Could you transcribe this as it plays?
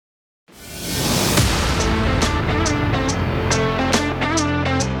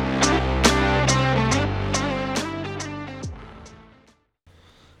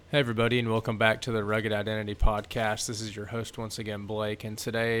Hey, everybody, and welcome back to the Rugged Identity Podcast. This is your host once again, Blake, and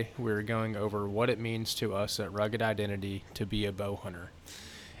today we're going over what it means to us at Rugged Identity to be a bow hunter.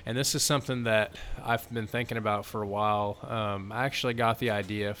 And this is something that I've been thinking about for a while. I actually got the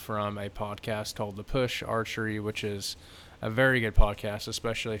idea from a podcast called The Push Archery, which is a very good podcast,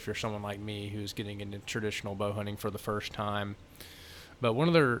 especially if you're someone like me who's getting into traditional bow hunting for the first time. But one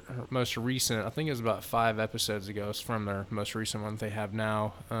of their most recent, I think it was about 5 episodes ago, it's from their most recent one they have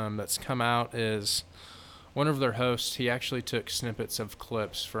now, that's come out, is one of their hosts, he actually took snippets of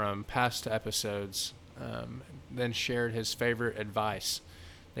clips from past episodes, then shared his favorite advice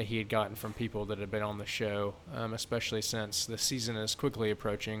that he had gotten from people that had been on the show, especially since the season is quickly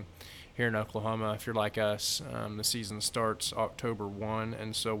approaching here in Oklahoma. If you're like us, the season starts October 1,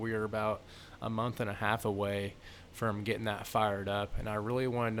 and so we are about a month and a half away from getting that fired up, and I really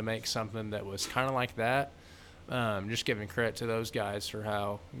wanted to make something that was kind of like that. Just giving credit to those guys for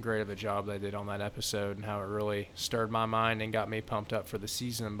how great of a job they did on that episode and how it really stirred my mind and got me pumped up for the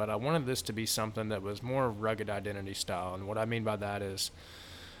season. But I wanted this to be something that was more Rugged Identity style, and what I mean by that is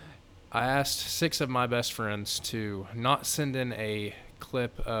I asked 6 of my best friends to not send in a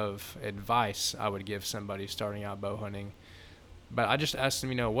clip of advice I would give somebody starting out bow hunting, but I just asked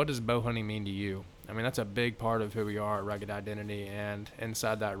them, what does bow hunting mean to you? I mean, that's a big part of who we are at Rugged Identity, and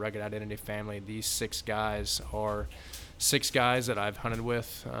inside that Rugged Identity family, these 6 guys are 6 guys that I've hunted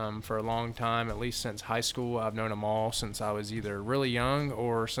with for a long time, at least since high school. I've known them all since I was either really young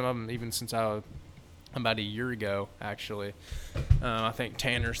or some of them even since I was about a year ago, actually. I think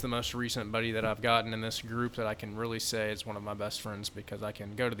Tanner's the most recent buddy that I've gotten in this group that I can really say is one of my best friends because I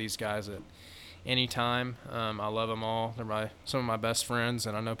can go to these guys at anytime. I love them all. They're some of my best friends,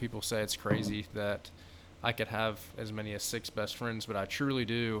 and I know people say it's crazy that I could have as many as 6 best friends, but I truly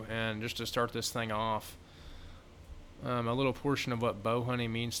do. And just to start this thing off, a little portion of what bow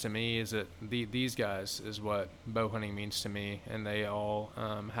hunting means to me is that these guys is what bow hunting means to me, and they all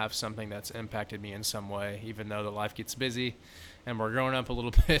have something that's impacted me in some way, even though the life gets busy and we're growing up a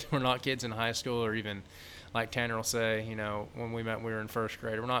little bit. We're not kids in high school, or even like Tanner will say, when we met, we were in first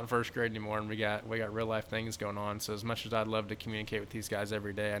grade. We're not in first grade anymore, and we got real life things going on. So as much as I'd love to communicate with these guys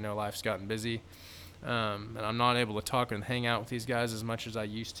every day, I know life's gotten busy, and I'm not able to talk and hang out with these guys as much as I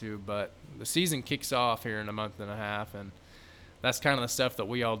used to. But the season kicks off here in a month and a half, and that's kind of the stuff that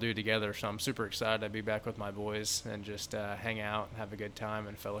we all do together. So I'm super excited to be back with my boys and just hang out and have a good time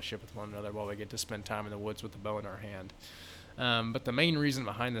and fellowship with one another while we get to spend time in the woods with the bow in our hand. But the main reason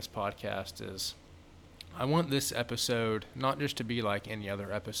behind this podcast is I want this episode not just to be like any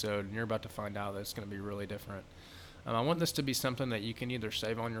other episode, and you're about to find out that it's going to be really different. I want this to be something that you can either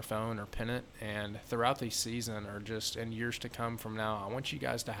save on your phone or pin it, and throughout the season or just in years to come from now, I want you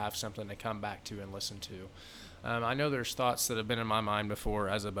guys to have something to come back to and listen to. I know there's thoughts that have been in my mind before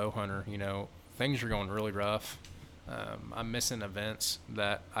as a bow hunter. Things are going really rough. I'm missing events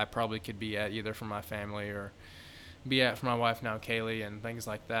that I probably could be at either for my family or be at for my wife now, Kaylee, and things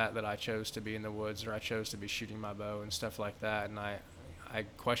like that I chose to be in the woods, or I chose to be shooting my bow and stuff like that. And I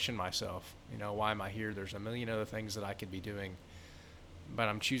question myself, why am I here? There's a million other things that I could be doing, but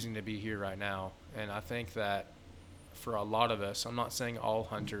I'm choosing to be here right now. And I think that for a lot of us, I'm not saying all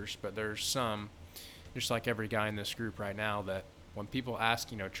hunters, but there's some, just like every guy in this group right now, that when people ask,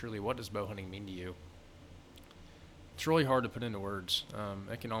 truly, what does bow hunting mean to you? It's really hard to put into words.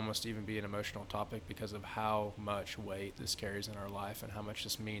 It can almost even be an emotional topic because of how much weight this carries in our life and how much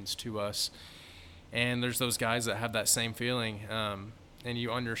this means to us. And there's those guys that have that same feeling, and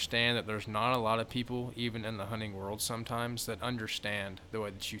you understand that there's not a lot of people, even in the hunting world sometimes, that understand the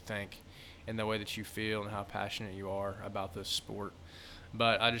way that you think and the way that you feel and how passionate you are about this sport.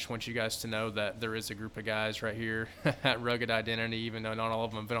 But I just want you guys to know that there is a group of guys right here at Rugged Identity, even though not all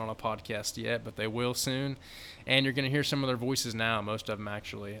of them have been on a podcast yet, but they will soon. And you're going to hear some of their voices now, most of them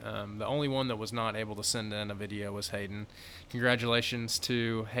actually. The only one that was not able to send in a video was Hayden. Congratulations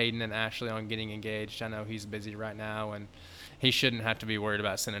to Hayden and Ashley on getting engaged. I know he's busy right now, and he shouldn't have to be worried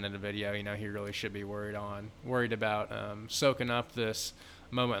about sending in a video. He really should be worried about soaking up this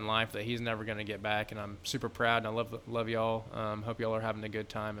moment in life that he's never going to get back. And I'm super proud, and I love y'all. Hope y'all are having a good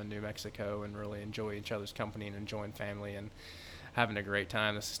time in New Mexico and really enjoy each other's company and enjoying family and having a great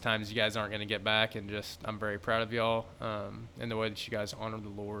time. This is times you guys aren't going to get back, and just I'm very proud of y'all and the way that you guys honor the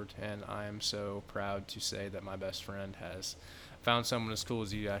Lord. And I am so proud to say that my best friend has found someone as cool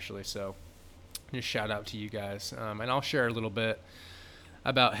as you, Ashley. So just shout out to you guys. And I'll share a little bit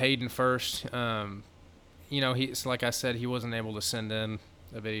about Hayden first. He's, like I said, he wasn't able to send in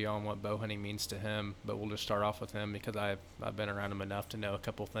a video on what bow hunting means to him, but we'll just start off with him because I've been around him enough to know a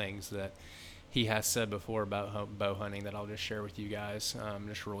couple things that he has said before about bow hunting that I'll just share with you guys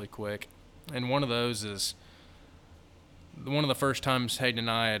just really quick. And one of those is one of the first times Hayden and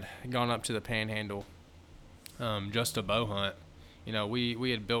I had gone up to the Panhandle just to bow hunt. You know,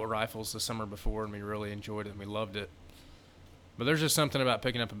 we had built rifles the summer before, and we really enjoyed it, and we loved it. But there's just something about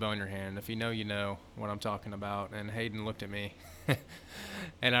picking up a bow in your hand. If you know what I'm talking about. And Hayden looked at me.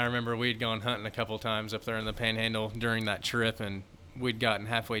 And I remember we'd gone hunting a couple times up there in the Panhandle during that trip, and we'd gotten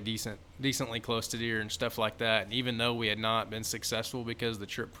halfway decently close to deer and stuff like that. And even though we had not been successful because the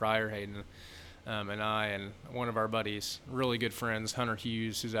trip prior, Hayden and I and one of our buddies, really good friends, Hunter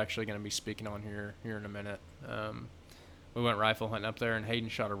Hughes, who's actually going to be speaking on here in a minute, we went rifle hunting up there, and Hayden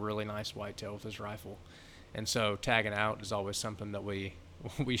shot a really nice whitetail with his rifle. And so tagging out is always something that we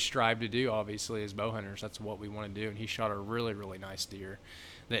strive to do, obviously, as bow hunters. That's what we want to do. And he shot a really, really nice deer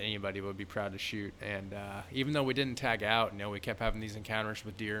that anybody would be proud to shoot. And even though we didn't tag out, we kept having these encounters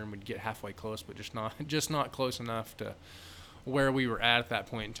with deer, and we'd get halfway close, but just not close enough to where we were at that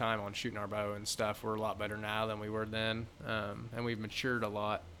point in time on shooting our bow and stuff. We're a lot better now than we were then. And we've matured a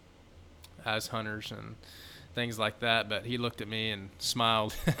lot as hunters and things like that. But he looked at me and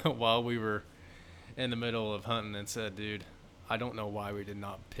smiled while we were in the middle of hunting and said, dude, I don't know why we did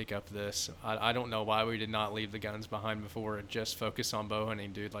not pick up this. I don't know why we did not leave the guns behind before and just focus on bow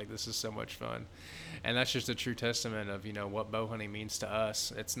hunting, dude. Like, this is so much fun. And that's just a true testament of, what bow hunting means to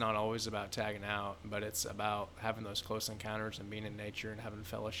us. It's not always about tagging out, but it's about having those close encounters and being in nature and having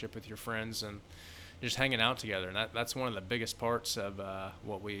fellowship with your friends and just hanging out together. And that's one of the biggest parts of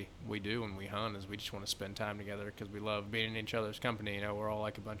what we do when we hunt, is we just want to spend time together because we love being in each other's company. We're all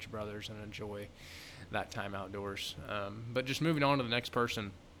like a bunch of brothers and enjoy that time outdoors. But just moving on to the next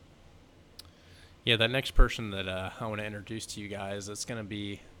person. Yeah, that next person that I want to introduce to you guys that's going to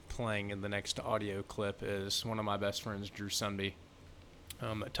be playing in the next audio clip is one of my best friends, Drew Sunby.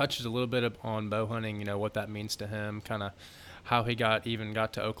 It touches a little bit on bow hunting, what that means to him, kind of how he got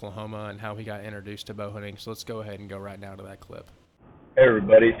to Oklahoma and how he got introduced to bow hunting. So let's go ahead and go right now to that clip. Hey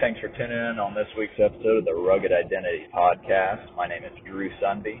everybody, thanks for tuning in on this week's episode of the Rugged Identity Podcast. My name is Drew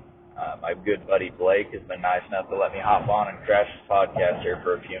Sunby. My good buddy Blake has been nice enough to let me hop on and crash this podcast here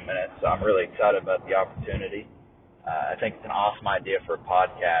for a few minutes, so I'm really excited about the opportunity. I think it's an awesome idea for a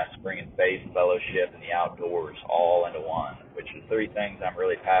podcast, bringing faith, fellowship, and the outdoors all into one, which are three things I'm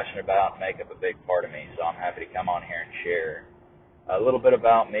really passionate about and make up a big part of me, so I'm happy to come on here and share. A little bit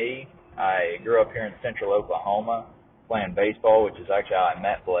about me. I grew up here in central Oklahoma playing baseball, which is actually how I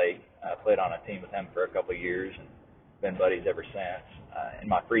met Blake. I played on a team with him for a couple of years and been buddies ever since. In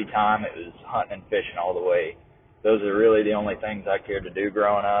my free time, it was hunting and fishing all the way. Those are really the only things I cared to do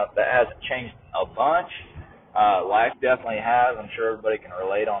growing up. That hasn't changed a bunch. Life definitely has. I'm sure everybody can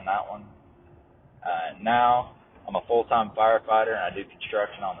relate on that one. Now, I'm a full-time firefighter, and I do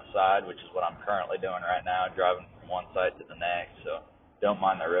construction on the side, which is what I'm currently doing right now, driving from one site to the next, so don't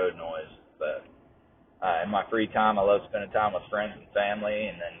mind the road noise. But in my free time, I love spending time with friends and family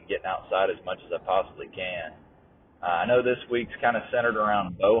and then getting outside as much as I possibly can. I know this week's kind of centered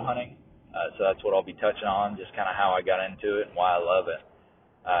around bow hunting, so that's what I'll be touching on, just kind of how I got into it and why I love it.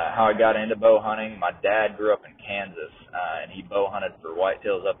 How I got into bow hunting, my dad grew up in Kansas, and he bow hunted for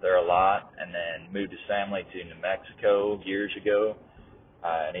whitetails up there a lot, and then moved his family to New Mexico years ago,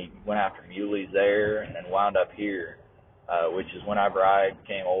 and he went after muleys there and then wound up here, which is whenever I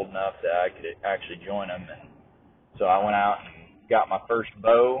became old enough that I could actually join him. And so I went out and got my first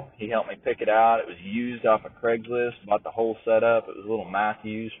bow. He helped me pick it out. It was used off of Craigslist, bought the whole setup. It was a little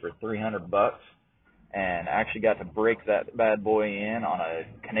Matthews for $300, and actually got to break that bad boy in on a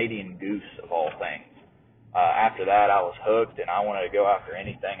Canadian goose of all things. After that, I was hooked, and I wanted to go after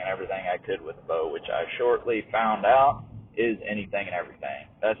anything and everything I could with a bow, which I shortly found out is anything and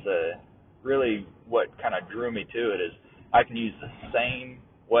everything. That's really what kind of drew me to it, is I can use the same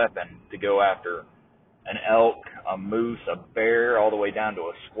weapon to go after an elk, a moose, a bear, all the way down to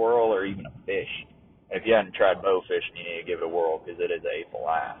a squirrel or even a fish. If you haven't tried bow fishing, you need to give it a whirl because it is a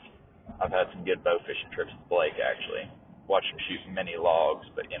blast. I've had some good bow fishing trips with Blake, actually. Watched him shoot many logs,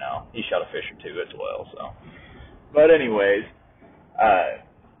 but, he shot a fish or two as well. So, but anyways,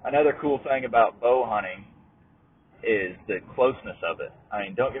 another cool thing about bow hunting is the closeness of it. I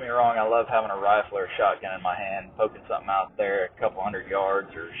mean, don't get me wrong, I love having a rifle or a shotgun in my hand, poking something out there a couple 100 yards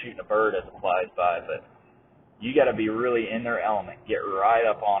or shooting a bird as it flies by, but you got to be really in their element, get right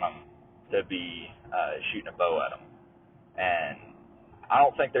up on them to be shooting a bow at them. And I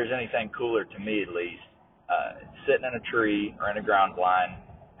don't think there's anything cooler, to me at least, sitting in a tree or in a ground blind,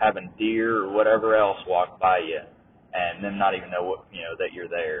 having deer or whatever else walk by you, and then not even know that you're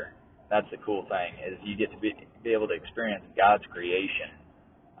there. That's the cool thing, is you get to be able to experience God's creation.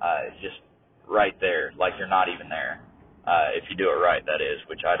 It's just right there, like you're not even there. If you do it right, that is,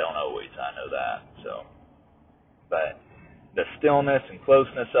 which I don't always. I know that. So, but the stillness and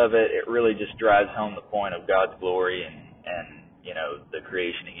closeness of it, it really just drives home the point of God's glory and the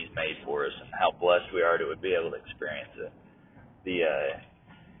creation that He's made for us and how blessed we are to be able to experience it. The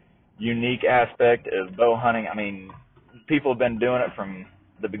unique aspect of bow hunting, I mean, people have been doing it from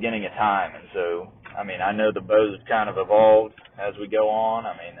the beginning of time, and so, I mean, I know the bows have kind of evolved as we go on.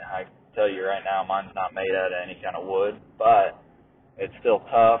 I mean, I tell you right now, mine's not made out of any kind of wood, but it's still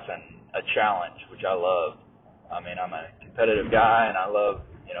tough and a challenge, which I love. I mean, I'm a competitive guy, and I love,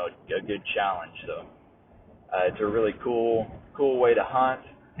 a good challenge. So it's a really cool way to hunt,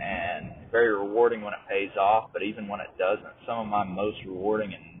 and very rewarding when it pays off. But even when it doesn't, some of my most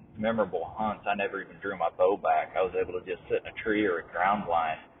rewarding and memorable hunts, I never even drew my bow back. I was able to just sit in a tree or a ground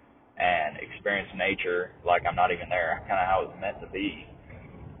blind and experience nature like I'm not even there, kind of how it was meant to be.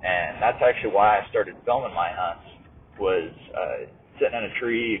 And that's actually why I started filming my hunts, was sitting in a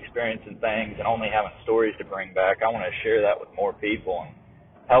tree, experiencing things, and only having stories to bring back. I want to share that with more people and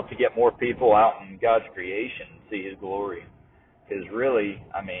help to get more people out in God's creation and see His glory. Because really,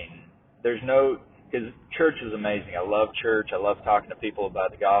 I mean, because church is amazing. I love church. I love talking to people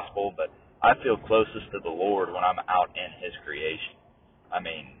about the gospel, but I feel closest to the Lord when I'm out in His creation. I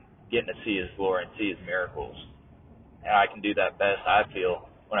mean, getting to see His glory and see His miracles. And I can do that best, I feel,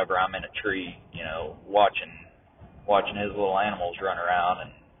 whenever I'm in a tree, watching His little animals run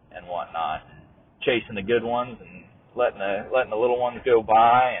around and whatnot, chasing the good ones and letting the little ones go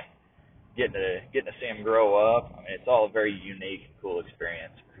by and getting to see them grow up. I mean, it's all a very unique and cool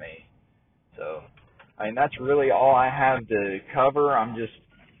experience for me. So, I mean, that's really all I have to cover. I'm just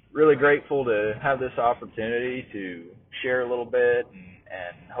really grateful to have this opportunity to share a little bit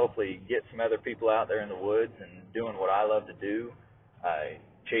and hopefully get some other people out there in the woods and doing what I love to do,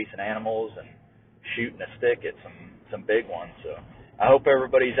 chasing animals and shooting a stick at some big ones. So I hope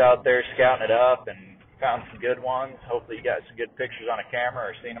everybody's out there scouting it up and found some good ones. Hopefully you got some good pictures on a camera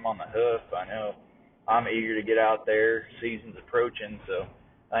or seen them on the hoof. I know I'm eager to get out there. Season's approaching, so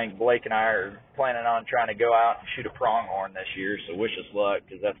I think Blake and I are planning on trying to go out and shoot a pronghorn this year, so wish us luck,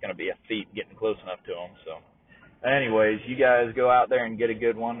 because that's going to be a feat getting close enough to them. So anyways, you guys go out there and get a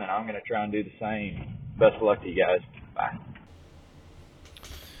good one, and I'm going to try and do the same. Best of luck to you guys. Bye.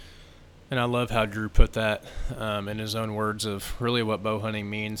 And I love how Drew put that in his own words of really what bow hunting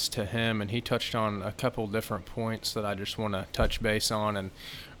means to him. And he touched on a couple different points that I just want to touch base on and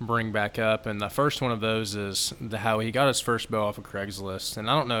bring back up. And the first one of those is how he got his first bow off of Craigslist. And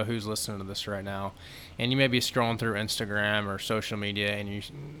I don't know who's listening to this right now. And you may be scrolling through Instagram or social media, and you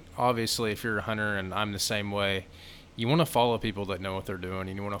obviously, if you're a hunter, and I'm the same way, you want to follow people that know what they're doing,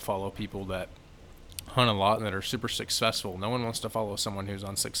 and you want to follow people that hunt a lot and that are super successful. No one wants to follow someone who's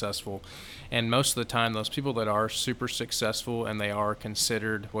unsuccessful. And most of the time, those people that are super successful and they are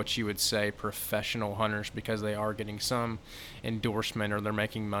considered what you would say professional hunters because they are getting some endorsement or they're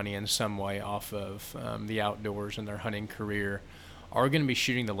making money in some way off of the outdoors in their hunting career, are going to be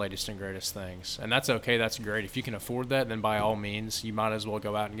shooting the latest and greatest things. And that's okay. That's great. If you can afford that, then by all means, you might as well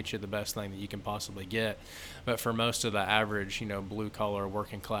go out and get you the best thing that you can possibly get. But for most of the average, blue-collar,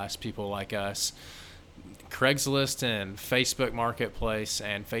 working-class people like us, Craigslist and Facebook Marketplace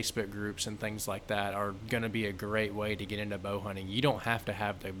and Facebook groups and things like that are going to be a great way to get into bow hunting. You don't have to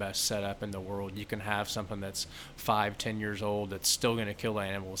have the best setup in the world. You can have something that's 5-10 years old that's still going to kill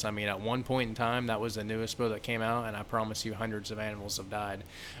animals. I mean, at one point in time, that was the newest bow that came out, and I promise you hundreds of animals have died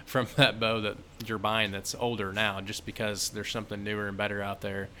from that bow that you're buying that's older now, just because there's something newer and better out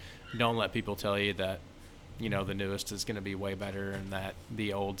there. Don't let people tell you that the newest is going to be way better and that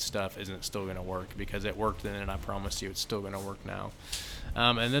the old stuff isn't still going to work, because it worked then, and I promise you it's still going to work now.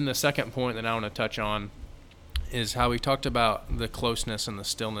 And then the second point that I want to touch on is how we talked about the closeness and the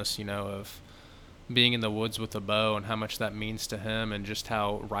stillness, of being in the woods with a bow and how much that means to him, and just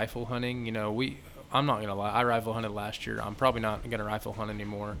how rifle hunting, I'm not going to lie, I rifle hunted last year. I'm probably not going to rifle hunt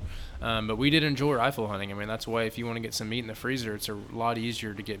anymore. But we did enjoy rifle hunting. I mean, that's why if you want to get some meat in the freezer, it's a lot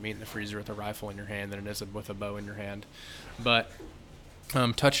easier to get meat in the freezer with a rifle in your hand than it is with a bow in your hand. But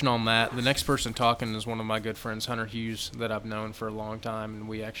touching on that, the next person talking is one of my good friends, Hunter Hughes, that I've known for a long time, and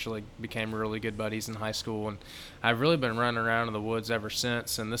we actually became really good buddies in high school. And I've really been running around in the woods ever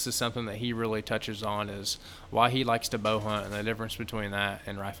since, and this is something that he really touches on, is why he likes to bow hunt and the difference between that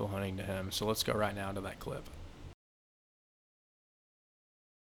and rifle hunting to him. So let's go right now to that clip.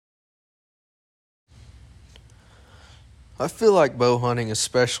 I feel like bow hunting is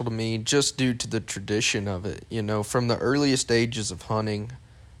special to me just due to the tradition of it. From the earliest ages of hunting,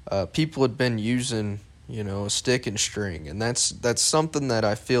 people had been using, a stick and string. And that's something that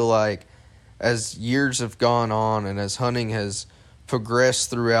I feel like as years have gone on and as hunting has progressed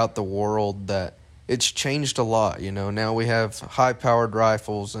throughout the world, that it's changed a lot. Now we have high-powered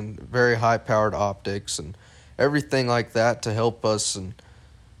rifles and very high-powered optics and everything like that to help us and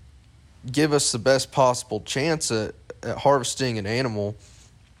give us the best possible chance at harvesting an animal.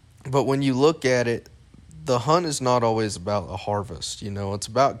 But when you look at it, the hunt is not always about a harvest. It's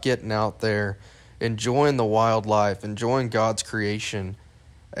about getting out there, enjoying the wildlife, enjoying God's creation,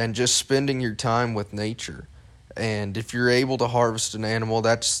 and just spending your time with nature. And if you're able to harvest an animal,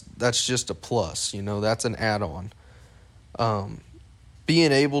 that's just a plus. That's an add-on.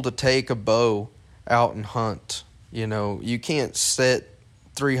 Being able to take a bow out and hunt, you can't sit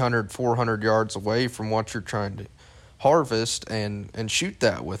 300, 400 yards away from what you're trying to harvest and shoot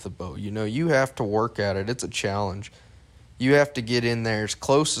that with a bow. You have to work at it. It's a challenge. You have to get in there as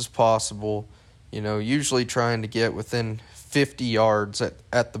close as possible, usually trying to get within 50 yards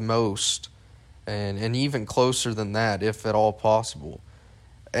at the most, and even closer than that if at all possible.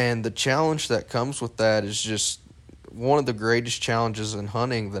 And the challenge that comes with that is just one of the greatest challenges in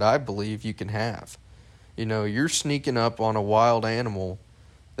hunting that I believe you can have. You're sneaking up on a wild animal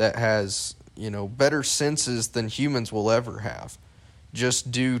that has, better senses than humans will ever have,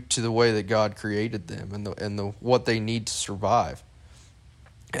 just due to the way that God created them and the what they need to survive.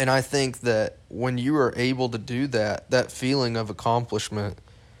 And I think that when you are able to do that, that feeling of accomplishment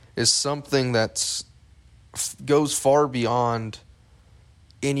is something that's goes far beyond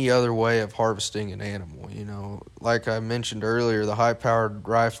any other way of harvesting an animal. Like I mentioned earlier, the high-powered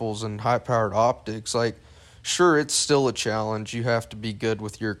rifles and high-powered optics, sure, it's still a challenge. You have to be good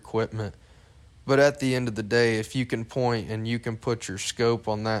with your equipment. But at the end of the day, if you can point and you can put your scope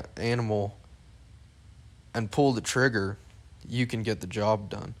on that animal and pull the trigger, you can get the job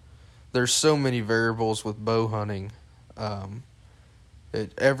done. There's so many variables with bow hunting.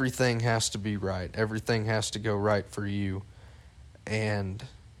 Everything has to be right. Everything has to go right for you. And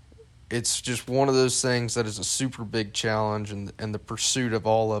it's just one of those things that is a super big challenge, and the pursuit of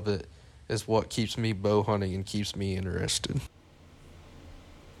all of it is what keeps me bow hunting and keeps me interested.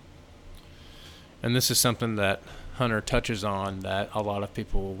 And this is something that Hunter touches on that a lot of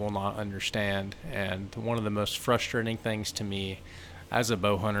people will not understand. And one of the most frustrating things to me as a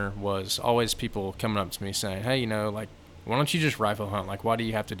bow hunter was always people coming up to me saying, hey, why don't you just rifle hunt? Why do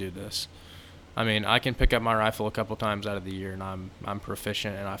you have to do this? I mean, I can pick up my rifle a couple times out of the year, and I'm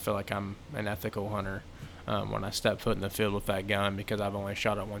proficient, and I feel like I'm an ethical hunter when I step foot in the field with that gun, because I've only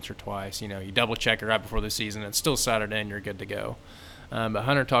shot it once or twice. You double check it right before the season. It's still Saturday, and you're good to go. But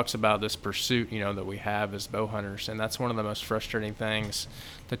Hunter talks about this pursuit, that we have as bow hunters, and that's one of the most frustrating things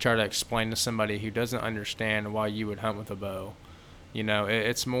to try to explain to somebody who doesn't understand why you would hunt with a bow.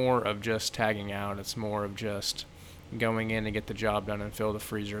 It's more of just tagging out. It's more of just going in and get the job done and fill the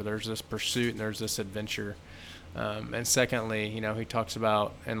freezer. There's this pursuit and there's this adventure. And secondly, he talks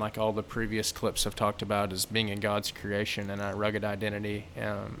about, and like all the previous clips have talked about, is being in God's creation and a rugged identity.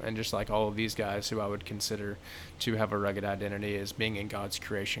 And just like all of these guys who I would consider to have a rugged identity, is being in God's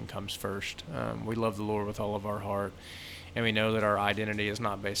creation comes first. We love the Lord with all of our heart. And we know that our identity is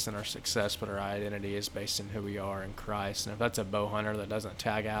not based on our success, but our identity is based in who we are in Christ. And if that's a bow hunter that doesn't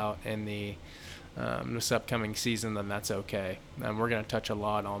tag out in this upcoming season, then that's okay. And we're going to touch a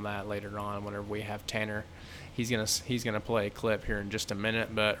lot on that later on whenever we have Tanner. He's gonna play a clip here in just a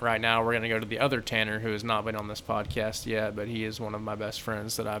minute, but right now we're gonna go to the other Tanner, who has not been on this podcast yet, but he is one of my best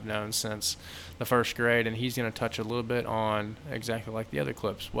friends that I've known since the first grade, and he's gonna touch a little bit on, exactly like the other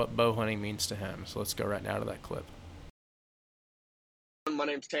clips, what bow hunting means to him. So let's go right now to that clip. My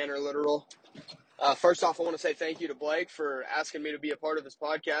name's Tanner Literal. First off, I want to say thank you to Blake for asking me to be a part of his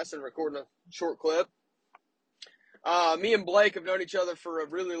podcast and recording a short clip. Me and Blake have known each other for a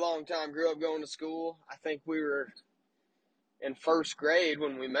really long time. Grew up going to school. I think we were in first grade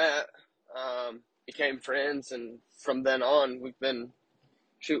when we met. Became friends, and from then on, we've been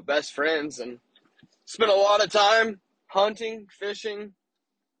best friends and spent a lot of time hunting, fishing,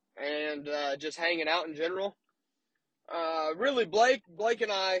 and just hanging out in general. Really, Blake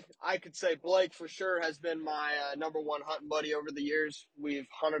and I could say Blake for sure has been my number one hunting buddy over the years. We've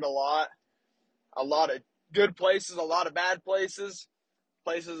hunted a lot of good places, a lot of bad places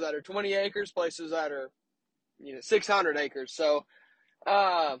that are 20 acres, places that are 600 acres. So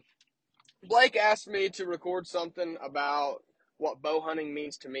Blake asked me to record something about what bow hunting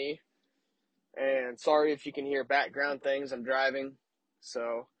means to me. And sorry if you can hear background things, I'm driving,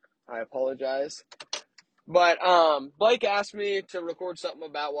 so I apologize. But Blake asked me to record something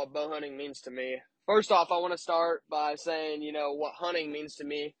about what bow hunting means to me. First off, I want to start by saying, what hunting means to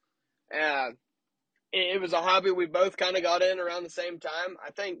me. It was a hobby we both kind of got in around the same time.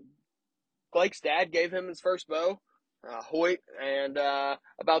 I think Blake's dad gave him his first bow, Hoyt, and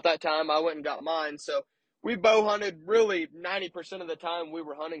about that time I went and got mine. So we bow hunted really 90% of the time we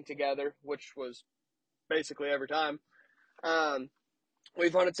were hunting together, which was basically every time.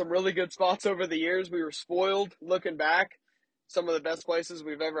 We've hunted some really good spots over the years. We were spoiled looking back. Some of the best places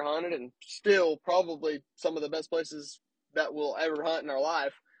we've ever hunted, and still probably some of the best places that we'll ever hunt in our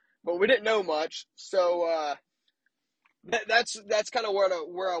life. But we didn't know much, so that's kind of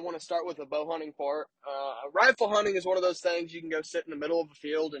where I want to start with the bow hunting part. Rifle hunting is one of those things you can go sit in the middle of a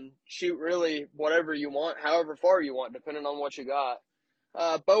field and shoot really whatever you want, however far you want, depending on what you got.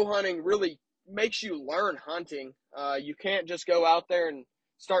 Bow hunting really makes you learn hunting. You can't just go out there and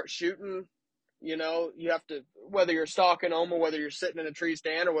start shooting. You know, you have to, whether you're stalking them or whether you're sitting in a tree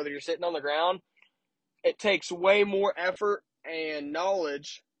stand or whether you're sitting on the ground, it takes way more effort and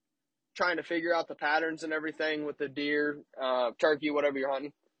knowledge trying to figure out the patterns and everything with the deer, turkey, whatever you're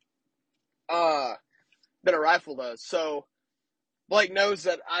hunting, than a rifle does. So Blake knows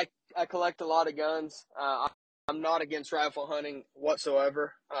that I collect a lot of guns. I'm not against rifle hunting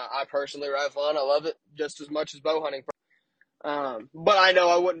whatsoever. I personally rifle hunt. I love it just as much as bow hunting. But I know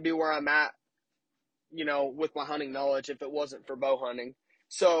I wouldn't be where I'm at, you know, with my hunting knowledge if it wasn't for bow hunting.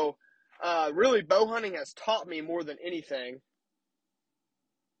 So really bow hunting has taught me more than anything.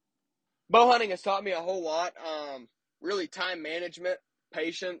 Bow hunting has taught me a whole lot. Really time management,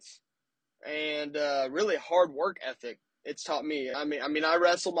 patience, and really hard work ethic. It's taught me. I mean, I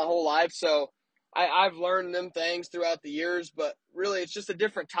wrestled my whole life, so I've learned them things throughout the years. But really, it's just a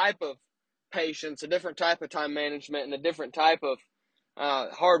different type of patience, a different type of time management, and a different type of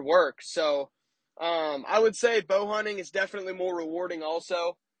hard work. So I would say bow hunting is definitely more rewarding.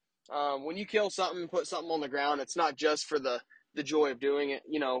 Also, when you kill something, put something on the ground, it's not just for the joy of doing it.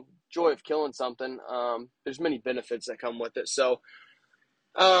 You know, joy of killing something. There's many benefits that come with it. So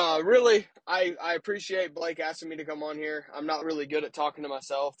really, I appreciate Blake asking me to come on here. I'm not really good at talking to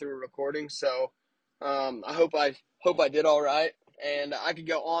myself through a recording, so I hope I did all right. And I could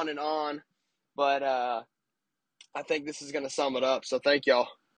go on, but I think this is going to sum it up. So thank y'all.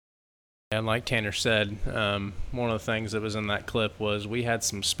 And like Tanner said, one of the things that was in that clip was we had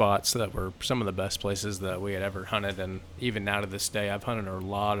some spots that were some of the best places that we had ever hunted. And even now to this day, I've hunted a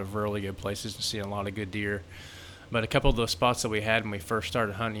lot of really good places and seen a lot of good deer. But a couple of those spots that we had when we first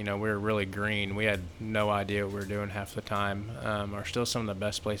started hunting, you know, we were really green. We had no idea what we were doing half the time. Are still some of the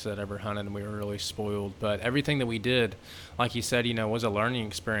best places I'd ever hunted, and we were really spoiled. But everything that we did, like you said, you know, was a learning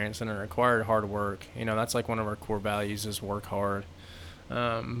experience, and it required hard work. You know, that's like one of our core values is work hard.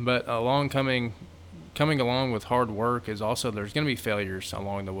 But coming along with hard work is also there's going to be failures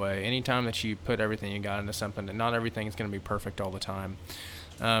along the way. Anytime that you put everything you got into something, and not everything is going to be perfect all the time.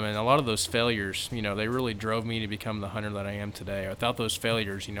 And a lot of those failures, you know, they really drove me to become the hunter that I am today. Without those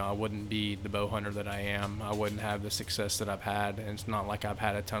failures, you know, I wouldn't be the bow hunter that I am. I wouldn't have the success that I've had. And it's not like I've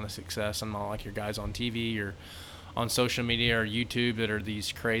had a ton of success. I'm not like your guys on TV or on social media or YouTube that are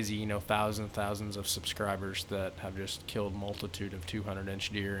these crazy, you know, thousands of subscribers that have just killed multitude of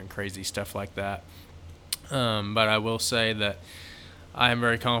 200-inch deer and crazy stuff like that. But I will say that I am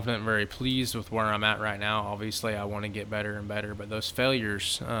very confident and very pleased with where I'm at right now. Obviously, I want to get better and better, but those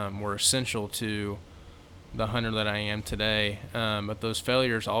failures were essential to the hunter that I am today. But those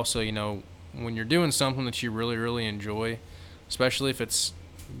failures also, you know, when you're doing something that you really, really enjoy, especially if it's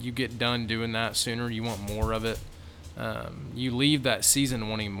you get done doing that sooner, you want more of it. You leave that season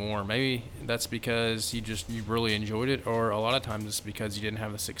wanting more. Maybe that's because you really enjoyed it, or a lot of times it's because you didn't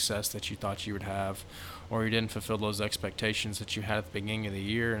have the success that you thought you would have, or you didn't fulfill those expectations that you had at the beginning of the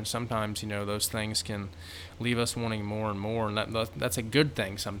year. And sometimes, you know, those things can leave us wanting more and more, and that's a good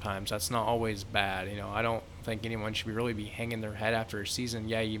thing sometimes. That's not always bad. You know, I don't think anyone should really be hanging their head after a season.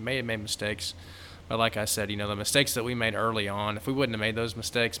 Yeah, you may have made mistakes, but like I said, you know, the mistakes that we made early on, if we wouldn't have made those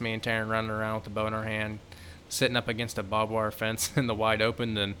mistakes, me and Taryn running around with the bow in our hand, sitting up against a barbed wire fence in the wide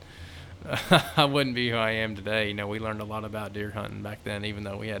open, then I wouldn't be who I am today. You know, we learned a lot about deer hunting back then, even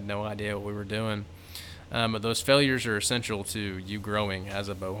though we had no idea what we were doing. But those failures are essential to you growing as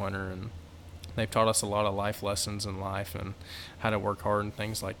a bow hunter, and they've taught us a lot of life lessons in life and how to work hard and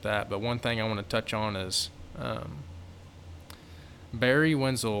things like that. But one thing I want to touch on is Barry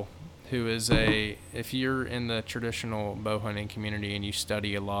Wenzel, who is if you're in the traditional bow hunting community and you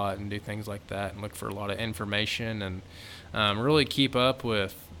study a lot and do things like that and look for a lot of information and really keep up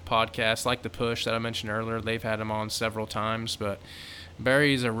with podcasts like The Push that I mentioned earlier, they've had him on several times, but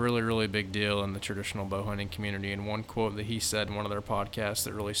Barry's a really, really big deal in the traditional bow hunting community. And one quote that he said in one of their podcasts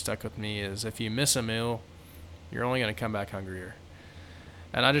that really stuck with me is, if you miss a meal, you're only going to come back hungrier.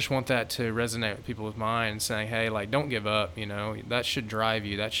 And I just want that to resonate with people's minds, saying, hey, like, don't give up. That should drive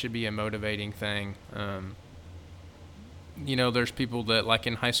you. That should be a motivating thing. There's people that, like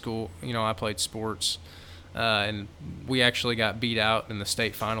in high school, I played sports, and we actually got beat out in the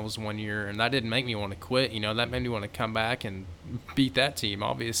state finals one year, and that didn't make me want to quit. That made me want to come back and beat that team,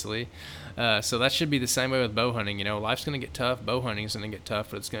 obviously. So that should be the same way with bow hunting. Life's going to get tough. Bow hunting's going to get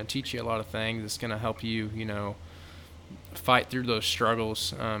tough, but it's going to teach you a lot of things. It's going to help you, fight through those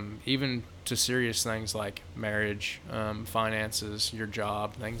struggles, even to serious things like marriage, finances, your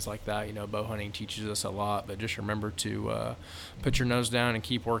job, things like that. Bow hunting teaches us a lot, but just remember to put your nose down and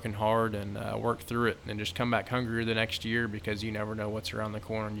keep working hard and work through it, and just come back hungrier the next year, because you never know what's around the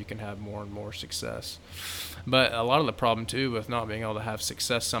corner, and you can have more and more success. But a lot of the problem too with not being able to have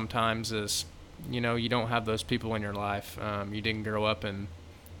success sometimes is, you don't have those people in your life. You didn't grow up in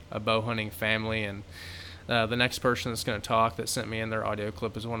a bow hunting family, and the next person that's going to talk that sent me in their audio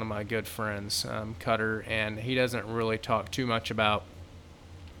clip is one of my good friends, Cutter, and he doesn't really talk too much about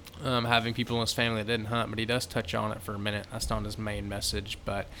having people in his family that didn't hunt, but he does touch on it for a minute. That's not his main message,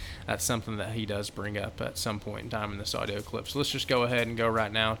 but that's something that he does bring up at some point in time in this audio clip. So let's just go ahead and go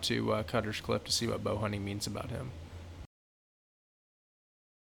right now to Cutter's clip to see what bow hunting means about him.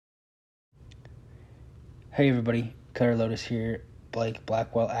 Hey everybody, Cutter Lotus here. Blake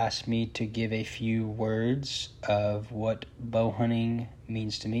Blackwell asked me to give a few words of what bow hunting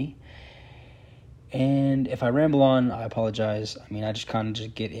means to me. And if I ramble on, I apologize. I just kind of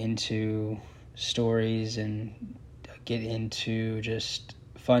just get into stories and get into just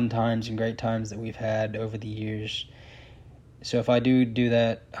fun times and great times that we've had over the years. So if I do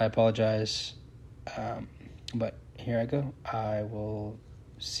that, I apologize. But here I go. I will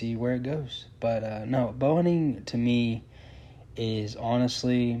see where it goes. But no, bow hunting to me is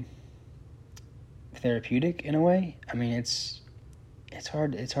honestly therapeutic in a way. It's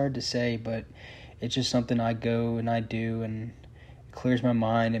hard to say, but it's just something I go and I do, and it clears my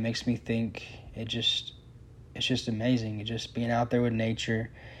mind. It makes me think. It's just amazing. It's just being out there with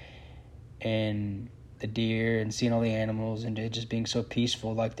nature and the deer and seeing all the animals, and it just being so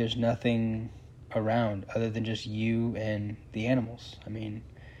peaceful. Like there's nothing around other than just you and the animals.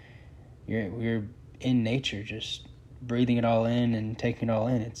 You're in nature, just breathing it all in and taking it all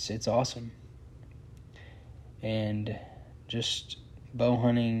in. It's awesome. And just bow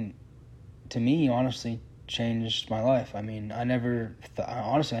hunting to me honestly changed my life. I never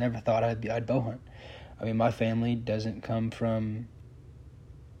thought I'd bow hunt. My family doesn't come from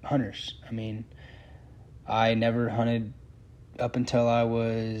hunters. I never hunted up until I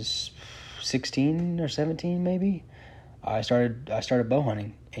was 16 or 17 maybe. I started bow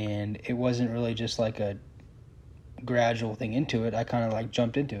hunting, and it wasn't really just like a gradual thing into it. I kind of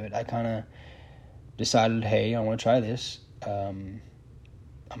jumped into it. I kind of decided, hey, I want to try this. I'm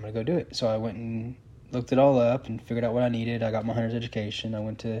going to go do it. So I went and looked it all up and figured out what I needed. I got my hunter's education. I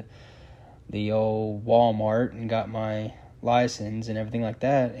went to the old Walmart and got my license and everything like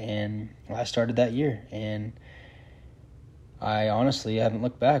that. And I started that year. And I honestly haven't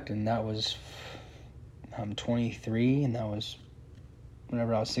looked back. And I'm 23, and that was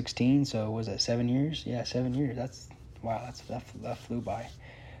whenever I was 16. So was that 7 years? Yeah, 7 years. That flew by.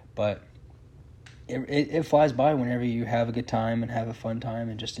 But it flies by whenever you have a good time and have a fun time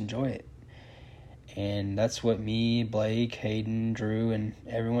and just enjoy it. And that's what me, Blake, Hayden, Drew, and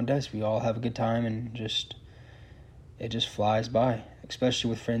everyone does. We all have a good time, and it just flies by, especially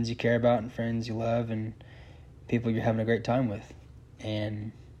with friends you care about and friends you love and people you're having a great time with.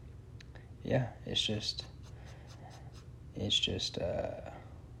 And yeah, it's just a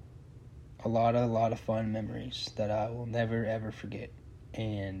lot of fun memories that I will never ever forget.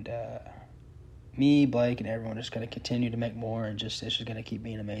 And me, Blake, and everyone just going to continue to make more, and it's just going to keep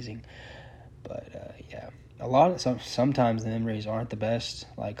being amazing. But yeah, sometimes the memories aren't the best.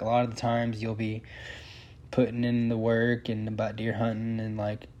 Like a lot of the times you'll be putting in the work and about deer hunting in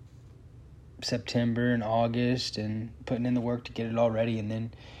like September and August, and putting in the work to get it all ready, and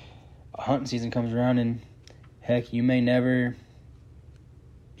then hunting season comes around, and heck, you may never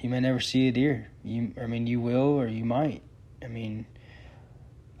see a deer. You will, or you might.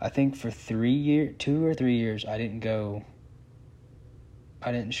 I think for 2 or 3 years, I didn't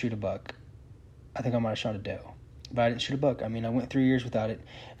shoot a buck. I think I might have shot a doe, but I didn't shoot a buck. I went 3 years without it,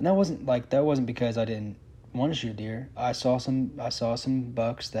 and that wasn't because I didn't want to shoot a deer. I saw some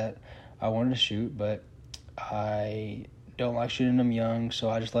bucks that I wanted to shoot, but I don't like shooting them young, so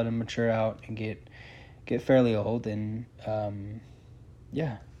I just let them mature out and get fairly old. And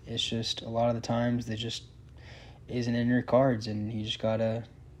yeah, it's just a lot of the times they just isn't in your cards, and you just gotta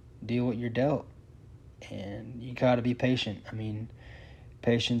deal what you're dealt, and you gotta be patient.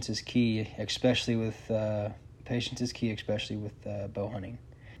 patience is key, especially with bow hunting.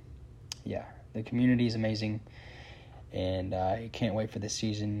 Yeah, the community is amazing, and I can't wait for the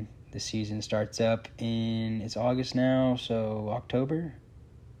season. The season starts up it's August now, so October.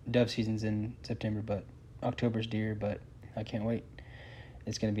 Dove season's in September, but October's deer, but I can't wait.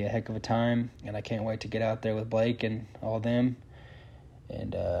 It's going to be a heck of a time, and I can't wait to get out there with Blake and all of them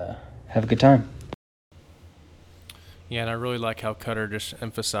and have a good time. Yeah, and I really like how Cutter just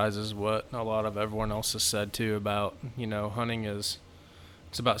emphasizes what a lot of everyone else has said too about, hunting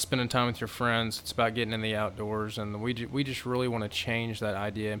it's about spending time with your friends. It's about getting in the outdoors, and we just really want to change that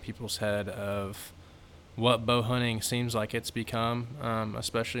idea in people's head of what bow hunting seems like it's become,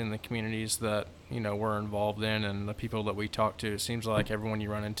 especially in the communities that we're involved in and the people that we talk to. It seems like everyone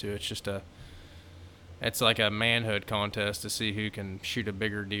you run into, it's like a manhood contest to see who can shoot a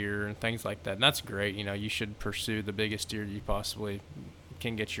bigger deer and things like that. And that's great. You should pursue the biggest deer you possibly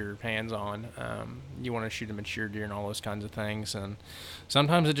can get your hands on. You want to shoot a mature deer and all those kinds of things. And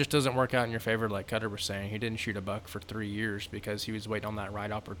sometimes it just doesn't work out in your favor, like Cutter was saying. He didn't shoot a buck for 3 years because he was waiting on that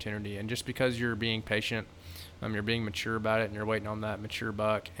right opportunity. And just because you're being patient, you're being mature about it, and you're waiting on that mature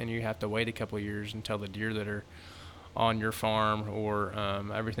buck, and you have to wait a couple of years until the deer that are on your farm or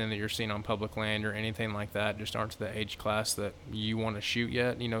everything that you're seeing on public land or anything like that just aren't to the age class that you want to shoot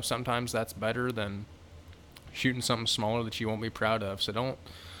yet. Sometimes that's better than shooting something smaller that you won't be proud of. So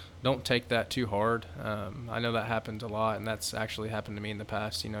don't take that too hard. I know that happens a lot, and that's actually happened to me in the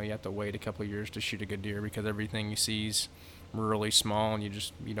past. You have to wait a couple of years to shoot a good deer because everything you see is really small, and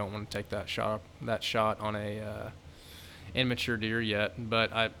you don't want to take that shot on a immature deer yet.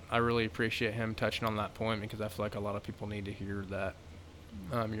 But I really appreciate him touching on that point, because I feel like a lot of people need to hear that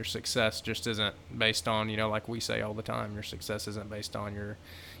your success just isn't based on, like we say all the time, your success isn't based on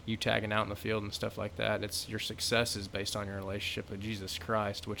you tagging out in the field and stuff like that. It's your success is based on your relationship with Jesus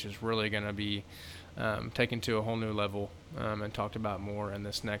Christ, which is really going to be taken to a whole new level and talked about more in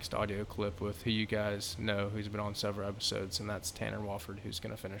this next audio clip with who you guys know, who's been on several episodes, and that's Tanner Wofford, who's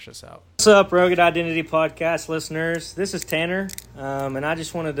going to finish us out. What's up, Rugged Identity Podcast listeners? This is Tanner, and I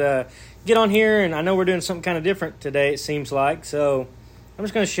just wanted to get on here, and I know we're doing something kind of different today, it seems like, so I'm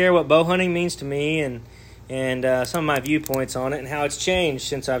just going to share what bow hunting means to me and some of my viewpoints on it and how it's changed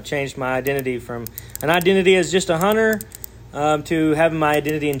since I've changed my identity from an identity as just a hunter to having my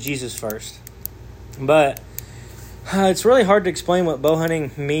identity in Jesus first. But it's really hard to explain what bow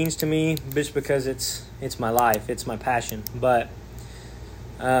hunting means to me just because it's my life, it's my passion. But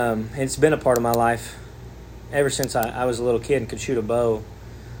it's been a part of my life ever since I was a little kid and could shoot a bow.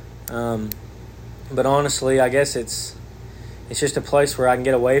 But honestly, I guess it's just a place where I can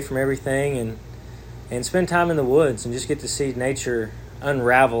get away from everything and spend time in the woods and just get to see nature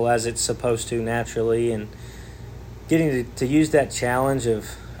unravel as it's supposed to naturally, and getting to use that challenge of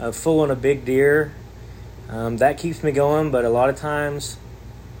fooling a big deer. That keeps me going, but a lot of times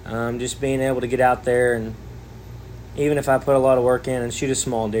just being able to get out there, and even if I put a lot of work in and shoot a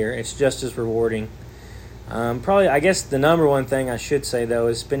small deer, it's just as rewarding. Probably, I guess the number one thing I should say, though,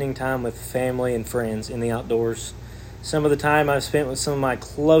 is spending time with family and friends in the outdoors. Some of the time I've spent with some of my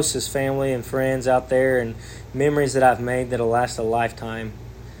closest family and friends out there, and memories that I've made that'll last a lifetime.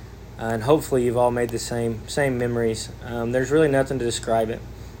 And hopefully you've all made the same memories. There's really nothing to describe it.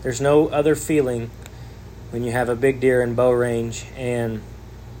 There's no other feeling when you have a big deer in bow range and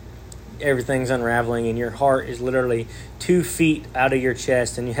everything's unraveling and your heart is literally 2 feet out of your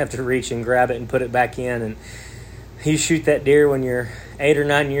chest and you have to reach and grab it and put it back in. And you shoot that deer when you're 8 or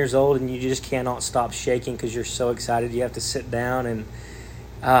 9 years old and you just cannot stop shaking because you're so excited. You have to sit down, and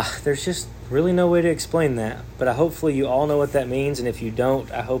there's just really no way to explain that. But hopefully you all know what that means, and if you don't,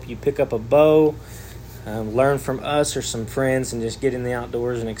 I hope you pick up a bow, learn from us or some friends, and just get in the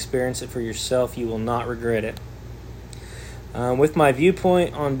outdoors and experience it for yourself. You will not regret it. With my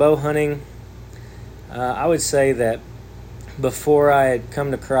viewpoint on bow hunting, I would say that before I had come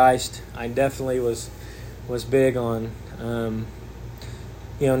to Christ, I definitely was big on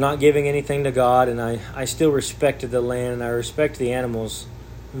not giving anything to God, and I still respected the land and I respect the animals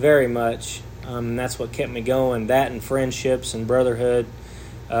very much. And that's what kept me going. That and friendships and brotherhood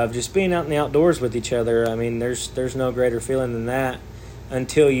of just being out in the outdoors with each other. I mean, there's no greater feeling than that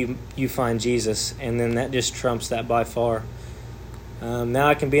until you find Jesus, and then that just trumps that by far. Now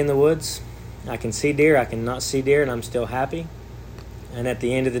I can be in the woods, I can see deer, I can not see deer, and I'm still happy. And at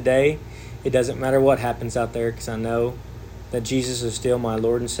the end of the day, it doesn't matter what happens out there, because I know that Jesus is still my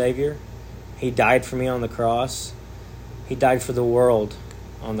Lord and Savior. He died for me on the cross. He died for the world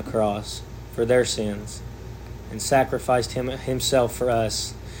on the cross for their sins and sacrificed himself for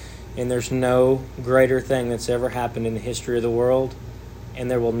us. And there's no greater thing that's ever happened in the history of the world and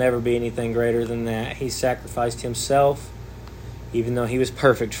there will never be anything greater than that. He sacrificed himself, even though he was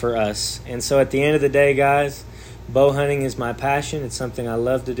perfect for us. And so at the end of the day, guys, bow hunting is my passion. It's something I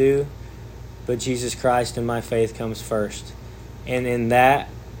love to do, but Jesus Christ and my faith comes first. And in that,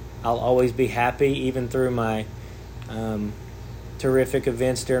 I'll always be happy, even through my terrific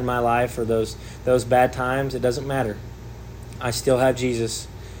events during my life or those bad times. It doesn't matter. I still have Jesus.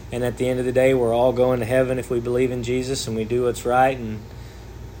 And at the end of the day, we're all going to heaven if we believe in Jesus and we do what's right. And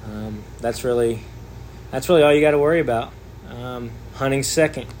that's really all you got to worry about. Hunting's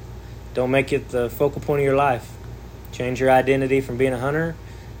second. Don't make it the focal point of your life. Change your identity from being a hunter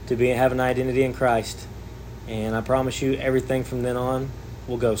to having an identity in Christ. And I promise you, everything from then on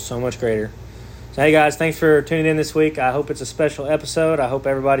will go so much greater. So, hey, guys, thanks for tuning in this week. I hope it's a special episode. I hope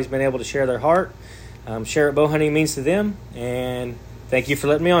everybody's been able to share their heart, share what bow hunting means to them, and thank you for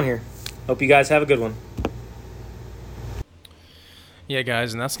letting me on here. Hope you guys have a good one. Yeah,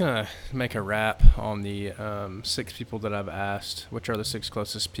 guys, and that's going to make a wrap on the 6 people that I've asked, which are the 6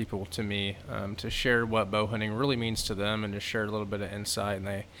 closest people to me, to share what bow hunting really means to them and to share a little bit of insight.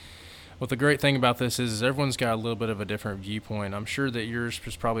 And well, the great thing about this is everyone's got a little bit of a different viewpoint. I'm sure that yours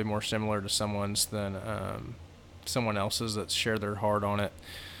is probably more similar to someone's than someone else's that's shared their heart on it.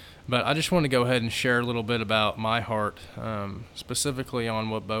 But I just want to go ahead and share a little bit about my heart, specifically on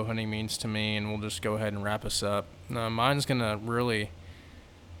what bow hunting means to me, and we'll just go ahead and wrap us up. Mine's going to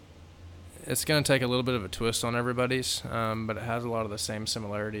it's going to take a little bit of a twist on everybody's, but it has a lot of the same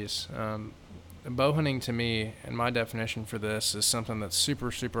similarities. Bow hunting to me, and my definition for this, is something that's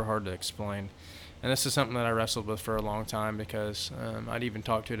super, super hard to explain. And this is something that I wrestled with for a long time because I'd even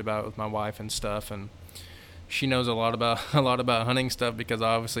talked about it with my wife and stuff, and she knows a lot about hunting stuff because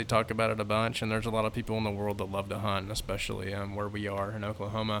I obviously talk about it a bunch, and there's a lot of people in the world that love to hunt, especially where we are in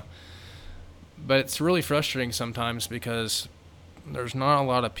Oklahoma. But it's really frustrating sometimes because there's not a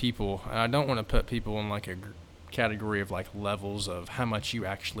lot of people, and I don't want to put people in like a category of like levels of how much you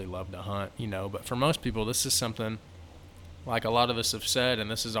actually love to hunt, but for most people this is something, like a lot of us have said,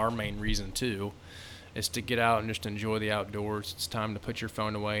 and this is our main reason too, is to get out and just enjoy the outdoors. It's time to put your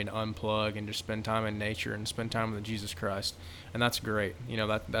phone away and unplug and just spend time in nature and spend time with Jesus Christ, and that's great.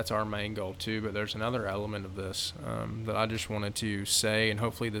 That's our main goal too. But there's another element of this that I just wanted to say, and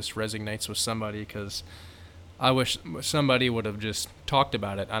hopefully this resonates with somebody, because I wish somebody would have just talked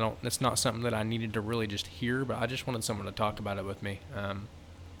about it. It's not something that I needed to really just hear, but I just wanted someone to talk about it with me.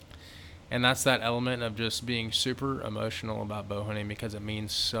 And that's that element of just being super emotional about bow hunting because it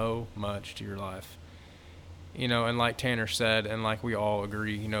means so much to your life. And like Tanner said, and like we all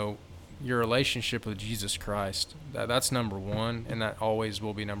agree, your relationship with Jesus Christ, that's number one, and that always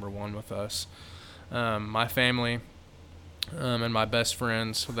will be number one with us. My family and my best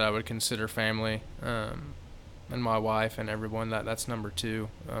friends that I would consider family, and my wife and everyone, that's number 2.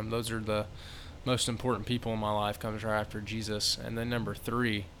 Those are the most important people in my life, comes right after Jesus. And then number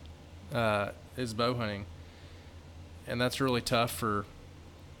 3 is bow hunting. And that's really tough for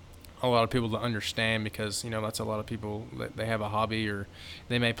a lot of people to understand because, that's a lot of people that they have a hobby or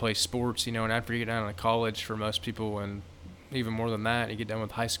they may play sports, and after you get down to college, for most people, and even more than that, you get done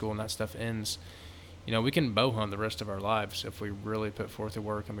with high school and that stuff ends. We can bow hunt the rest of our lives if we really put forth the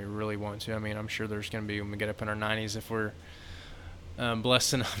work and we really want to. I mean, I'm sure there's going to be, when we get up in our 90s, if we're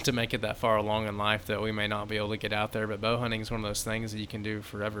blessed enough to make it that far along in life, that we may not be able to get out there. But bow hunting is one of those things that you can do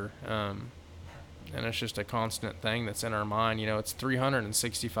forever. And it's just a constant thing that's in our mind. It's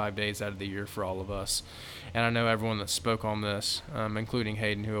 365 days out of the year for all of us. And I know everyone that spoke on this, including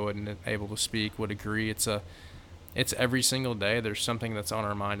Hayden, who I wasn't able to speak, would agree. It's every single day there's something that's on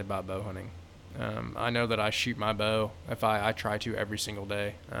our mind about bow hunting. I know that I shoot my bow. If I try to every single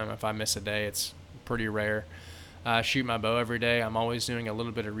day. If I miss a day, it's pretty rare. I shoot my bow every day. I'm always doing a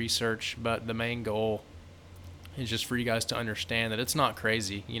little bit of research, but the main goal is just for you guys to understand that it's not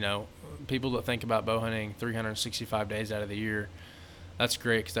crazy. People that think about bow hunting 365 days out of the year, that's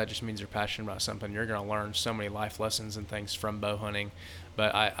great because that just means you're passionate about something. You're going to learn so many life lessons and things from bow hunting.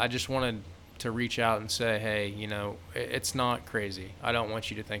 But I just wanted to reach out and say, hey, it's not crazy. I don't want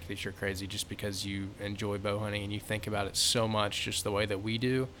you to think that you're crazy just because you enjoy bow hunting and you think about it so much just the way that we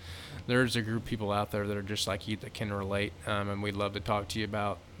do. There's a group of people out there that are just like you that can relate, and we'd love to talk to you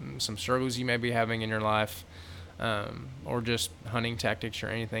about some struggles you may be having in your life, or just hunting tactics or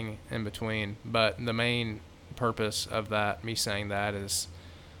anything in between. But the main purpose of that, me saying that, is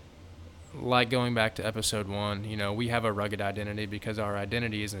like going back to episode 1, we have a rugged identity because our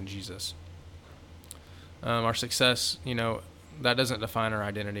identity is in Jesus. Our success, that doesn't define our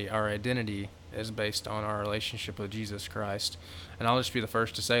identity. Our identity is based on our relationship with Jesus Christ. And I'll just be the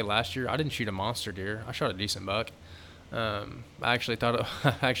first to say, last year I didn't shoot a monster deer. I shot a decent buck. I actually thought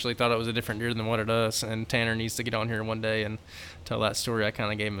it was a different deer than what it is, and Tanner needs to get on here one day and tell that story. I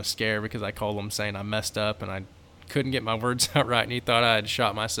kind of gave him a scare because I called him saying I messed up and I couldn't get my words out right, and he thought I had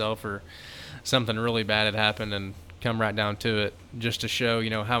shot myself or something really bad had happened, and come right down to it, just to show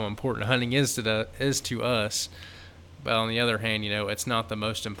how important hunting is to us. But on the other hand, it's not the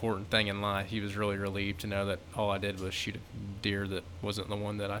most important thing in life. He was really relieved to know that all I did was shoot a deer that wasn't the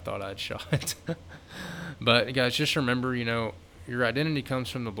one that I thought I'd shot. But guys, just remember, your identity comes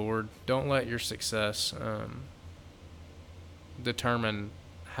from the Lord. Don't let your success determine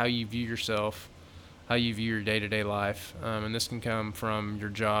how you view yourself, how you view your day-to-day life. And this can come from your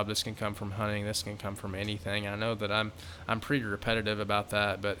job. This can come from hunting. This can come from anything. I know that I'm pretty repetitive about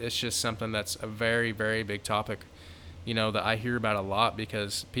that, but it's just something that's a very, very big topic, that I hear about a lot,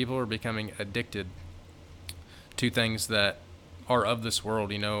 because people are becoming addicted to things that are of this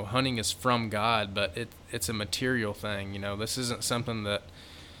world. Hunting is from God, but it's a material thing. This isn't something that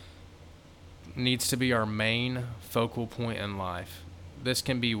needs to be our main focal point in life. This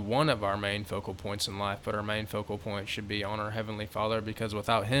can be one of our main focal points in life, but our main focal point should be on our Heavenly Father, because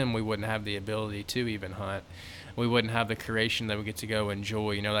without Him, we wouldn't have the ability to even hunt. We wouldn't have the creation that we get to go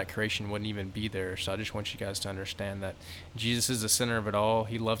enjoy. That creation wouldn't even be there. So I just want you guys to understand that Jesus is the center of it all.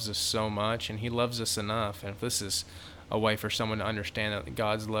 He loves us so much, and He loves us enough. And if this is a way for someone to understand that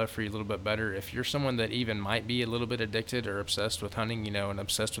God's love for you a little bit better, if you're someone that even might be a little bit addicted or obsessed with hunting, and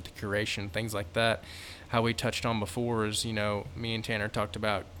obsessed with the creation, things like that, how we touched on before is, me and Tanner talked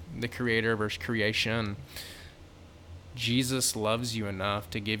about the creator versus creation. Jesus loves you enough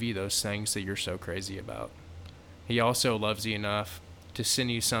to give you those things that you're so crazy about. He also loves you enough to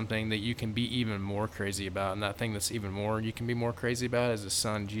send you something that you can be even more crazy about, and that thing that's even more you can be more crazy about is His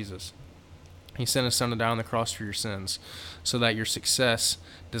Son, Jesus. He sent His Son to die on the cross for your sins, so that your success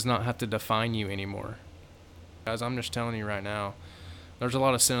does not have to define you anymore. Guys, I'm just telling you right now, there's a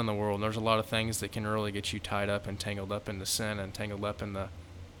lot of sin in the world, and there's a lot of things that can really get you tied up and tangled up into sin and tangled up in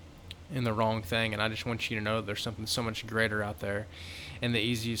the wrong thing. And I just want you to know that there's something so much greater out there. And the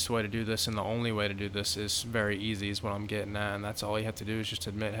easiest way to do this, and the only way to do this, is very easy, is what I'm getting at. And that's all you have to do, is just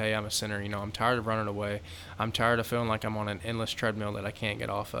admit, hey, I'm a sinner. I'm tired of running away. I'm tired of feeling like I'm on an endless treadmill that I can't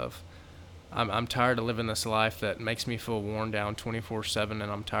get off of. I'm tired of living this life that makes me feel worn down 24/7, and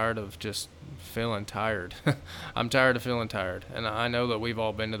I'm tired of just feeling tired. I'm tired of feeling tired, and I know that we've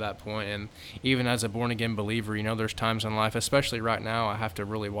all been to that point. And even as a born-again believer, there's times in life, especially right now, I have to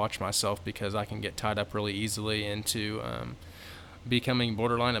really watch myself, because I can get tied up really easily into becoming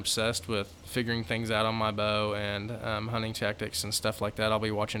borderline obsessed with figuring things out on my bow and hunting tactics and stuff like that. I'll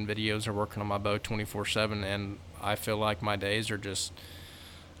be watching videos or working on my bow 24/7, and I feel like my days are just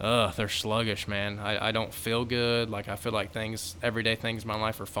they're sluggish, man. I don't feel good. Like, I feel like everyday things in my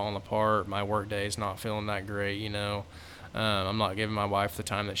life are falling apart. My work day is not feeling that great, I'm not giving my wife the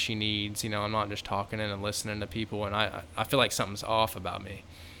time that she needs. I'm not just talking in and listening to people, and I feel like something's off about me.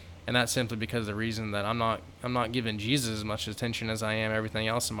 And that's simply because of the reason that I'm not giving Jesus as much attention as I am everything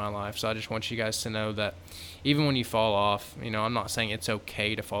else in my life. So I just want you guys to know that even when you fall off, I'm not saying it's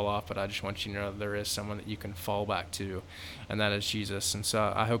okay to fall off, but I just want you to know that there is someone that you can fall back to, and that is Jesus. And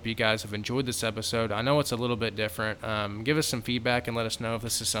so I hope you guys have enjoyed this episode. I know it's a little bit different. Give us some feedback and let us know if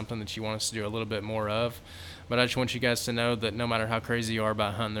this is something that you want us to do a little bit more of. But I just want you guys to know that no matter how crazy you are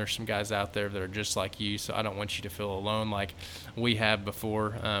about hunting, there's some guys out there that are just like you. So I don't want you to feel alone like we have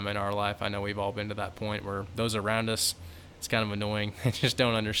before in our life. I know we've all been to that point where those around us, it's kind of annoying. They just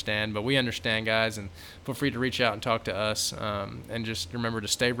don't understand. But we understand, guys, and feel free to reach out and talk to us. And just remember to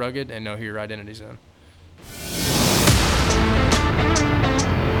stay rugged and know who your identity's in.